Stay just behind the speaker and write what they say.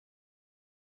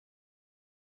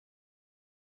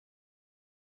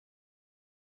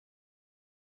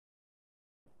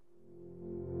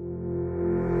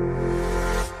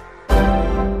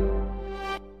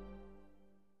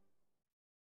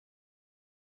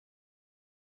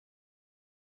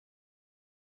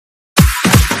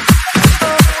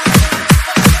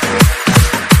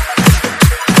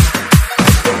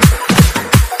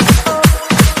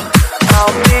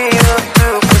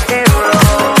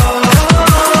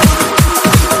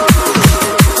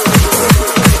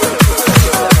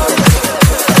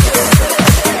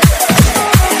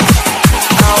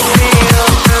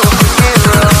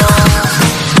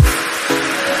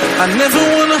I never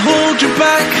wanna hold you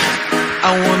back.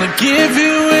 I wanna give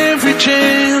you every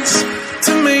chance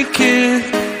to make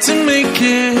it, to make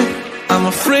it. I'm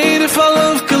afraid if our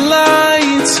love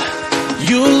collides,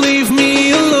 you'll leave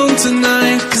me alone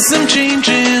tonight. 'Cause I'm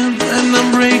changing and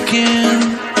I'm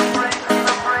breaking.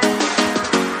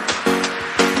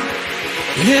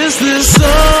 Is this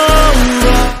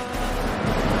alright?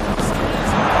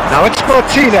 Now it's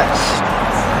Martinez.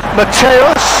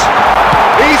 Matthäus.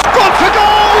 He's gone for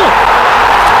goal!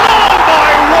 Oh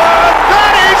my word,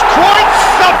 that is quite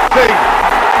something!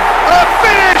 A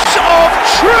finish of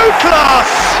true class!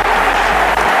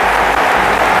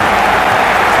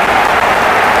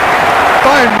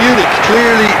 Bayern Munich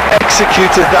clearly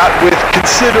executed that with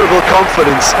considerable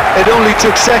confidence. It only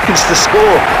took seconds to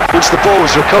score once the ball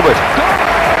was recovered.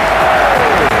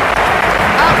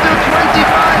 After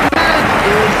 25 minutes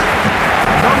is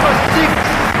number 6.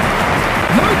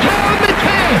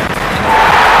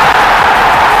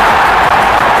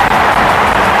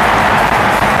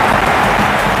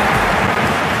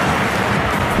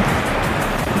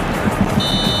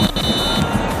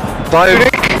 Bayern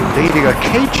Munich leading a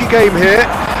cagey game here.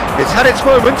 It's had its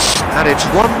moments, and it's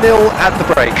 1-0 at the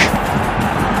break.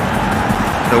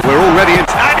 So we're already in.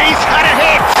 And he's had a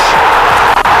hit!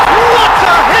 What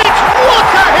a hit! What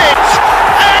a hit!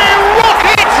 A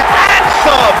rocket and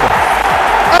some!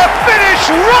 A finish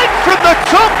right from the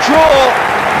top draw!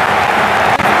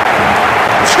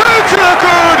 Two to the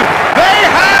good! They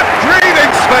have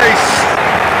breathing space!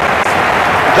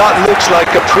 That looks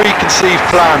like a preconceived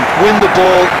plan. Win the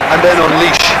ball and then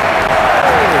unleash.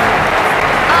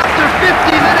 After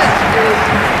 50 minutes is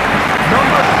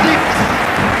number 6.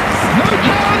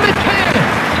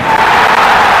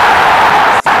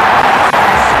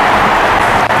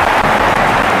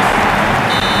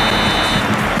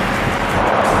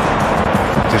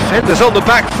 Defenders on the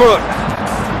back foot.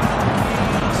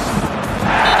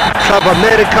 Club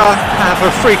America have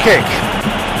a free kick.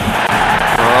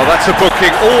 Oh, that's a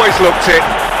booking, always looked it.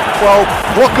 Well,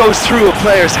 what goes through a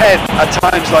player's head at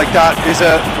times like that is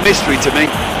a mystery to me.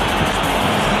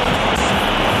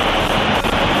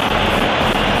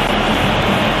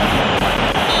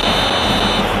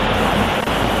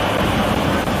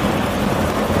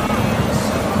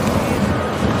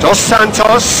 Dos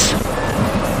Santos.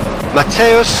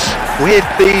 Matthäus with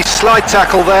the slide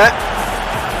tackle there.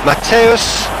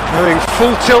 Matthäus going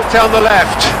full tilt down the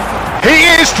left. He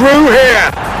is through here!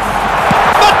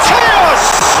 Matthäus!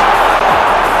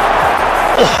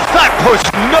 Oh, that was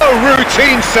no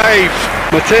routine save!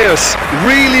 Matthäus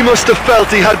really must have felt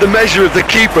he had the measure of the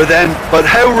keeper then, but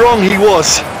how wrong he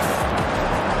was.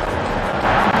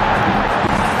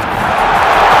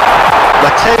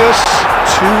 Matthäus,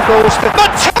 2 goals to...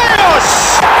 Matthäus!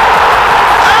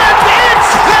 And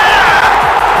it's there!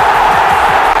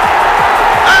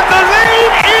 And the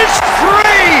lead is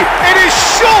 3! It is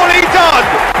surely done!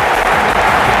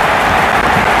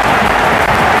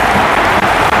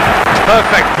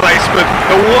 Perfect placement,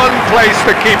 the one place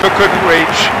the keeper couldn't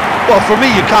reach. Well, for me,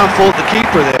 you can't fault the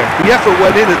keeper there. The effort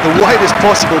went in at the widest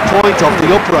possible point off the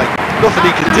upright. Nothing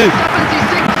he could do.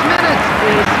 76 minutes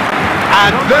is...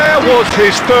 And there was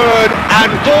his third,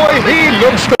 and boy, he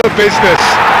looks the business.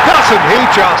 Doesn't he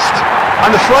just?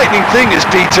 And the frightening thing is,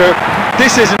 Peter,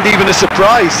 this isn't even a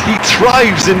surprise. He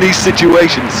thrives in these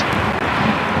situations.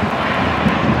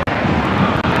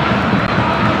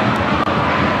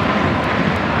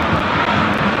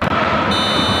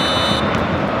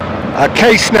 A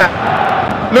case snap.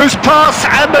 Loose pass,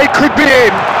 and they could be in.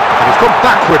 And he's gone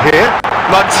backward here.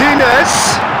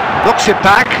 Martinez knocks it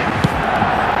back.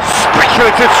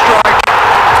 Speculative strike.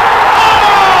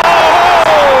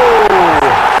 Oh!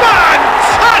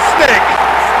 Fantastic!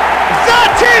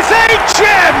 That is a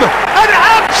gem! An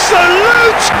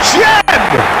absolute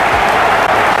gem!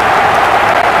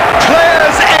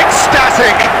 Players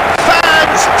ecstatic.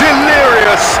 Fans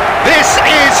delirious. This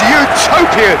is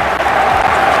utopian.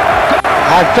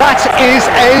 And that is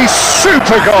a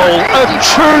super goal, a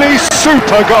truly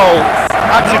super goal.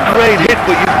 That's a great hit,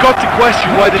 but you've got to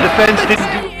question why the defence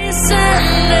didn't do it.